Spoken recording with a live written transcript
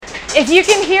If you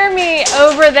can hear me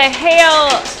over the hail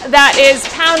that is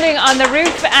pounding on the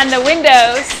roof and the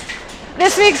windows,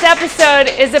 this week's episode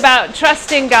is about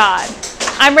trusting God.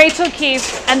 I'm Rachael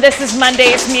Keefe, and this is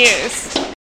Monday's Muse.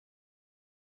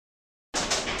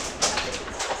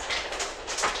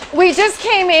 We just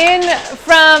came in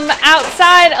from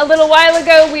outside a little while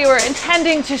ago. We were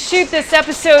intending to shoot this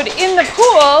episode in the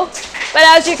pool, but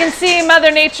as you can see,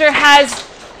 Mother Nature has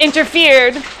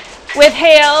interfered with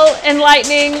hail and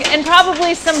lightning and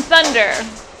probably some thunder.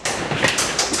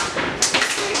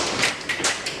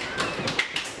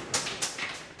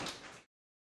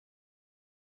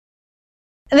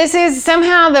 This is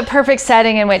somehow the perfect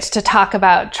setting in which to talk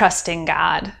about trusting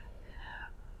God.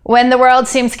 When the world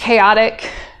seems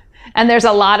chaotic and there's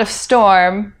a lot of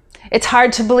storm, it's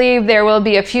hard to believe there will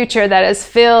be a future that is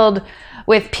filled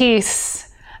with peace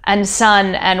and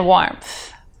sun and warmth.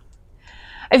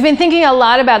 I've been thinking a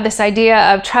lot about this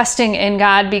idea of trusting in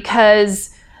God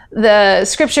because the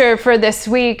scripture for this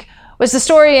week was the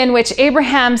story in which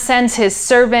Abraham sends his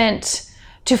servant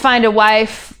to find a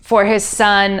wife for his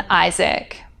son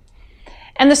Isaac.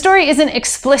 And the story isn't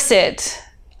explicit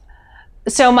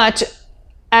so much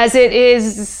as it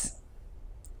is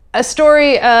a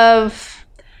story of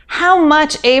how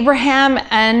much Abraham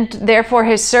and therefore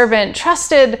his servant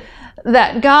trusted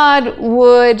that God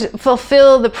would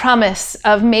fulfill the promise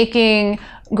of making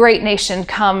great nation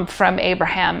come from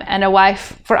Abraham, and a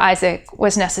wife for Isaac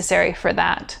was necessary for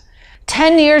that.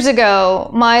 10 years ago,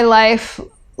 my life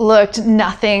looked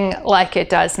nothing like it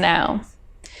does now.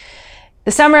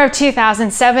 The summer of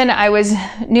 2007, I was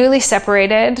newly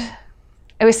separated.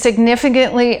 I was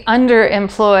significantly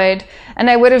underemployed, and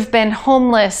I would have been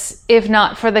homeless if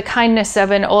not for the kindness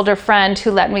of an older friend who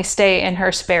let me stay in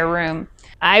her spare room.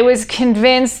 I was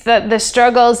convinced that the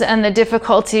struggles and the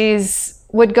difficulties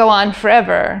would go on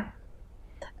forever,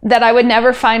 that I would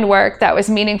never find work that was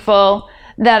meaningful,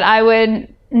 that I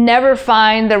would never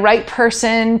find the right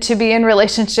person to be in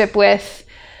relationship with,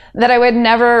 that I would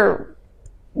never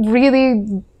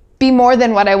really be more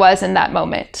than what I was in that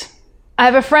moment. I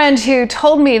have a friend who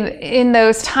told me in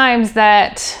those times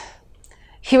that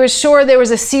he was sure there was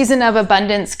a season of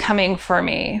abundance coming for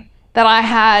me, that I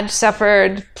had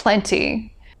suffered plenty.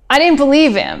 I didn't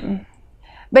believe him,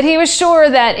 but he was sure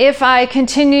that if I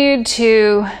continued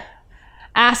to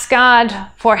ask God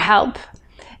for help,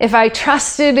 if I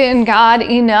trusted in God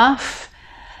enough,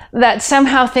 that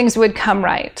somehow things would come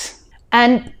right.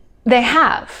 And they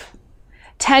have.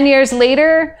 10 years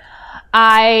later,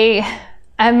 I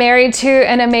am married to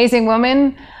an amazing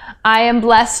woman. I am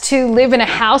blessed to live in a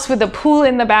house with a pool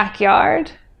in the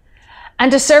backyard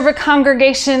and to serve a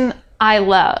congregation I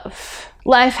love.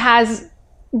 Life has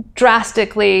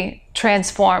drastically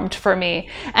transformed for me,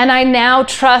 and I now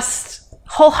trust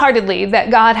wholeheartedly that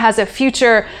God has a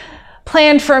future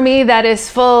planned for me that is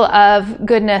full of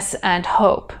goodness and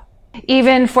hope.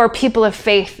 Even for people of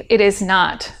faith, it is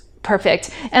not perfect.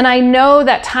 And I know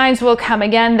that times will come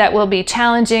again that will be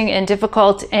challenging and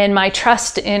difficult, and my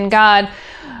trust in God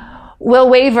will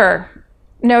waver.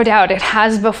 No doubt it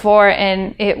has before,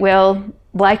 and it will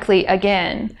likely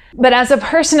again. But as a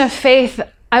person of faith,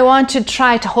 I want to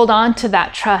try to hold on to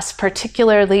that trust,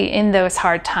 particularly in those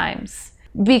hard times.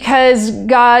 Because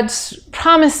God's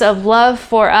promise of love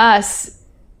for us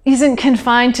isn't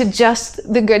confined to just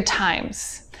the good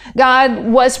times. God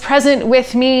was present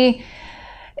with me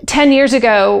 10 years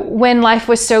ago when life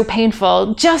was so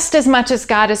painful, just as much as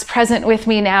God is present with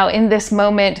me now in this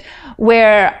moment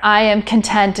where I am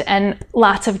content and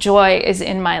lots of joy is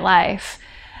in my life.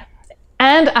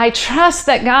 And I trust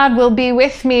that God will be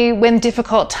with me when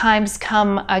difficult times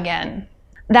come again.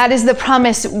 That is the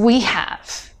promise we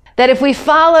have, that if we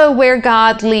follow where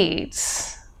God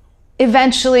leads,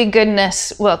 eventually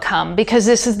goodness will come, because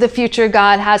this is the future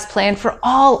God has planned for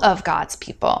all of God's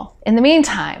people. In the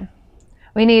meantime,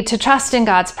 we need to trust in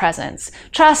God's presence,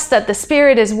 trust that the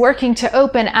Spirit is working to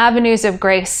open avenues of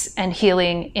grace and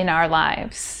healing in our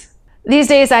lives. These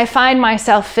days, I find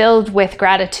myself filled with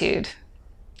gratitude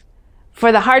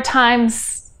for the hard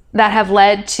times that have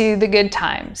led to the good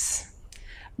times,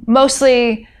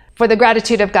 mostly for the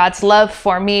gratitude of God's love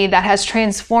for me that has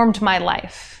transformed my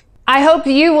life. I hope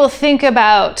you will think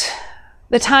about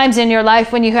the times in your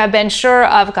life when you have been sure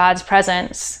of God's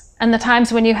presence and the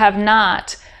times when you have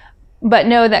not, but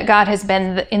know that God has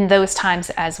been in those times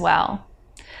as well,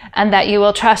 and that you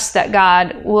will trust that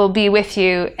God will be with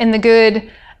you in the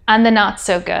good and the not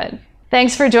so good.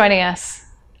 Thanks for joining us,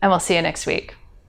 and we'll see you next week.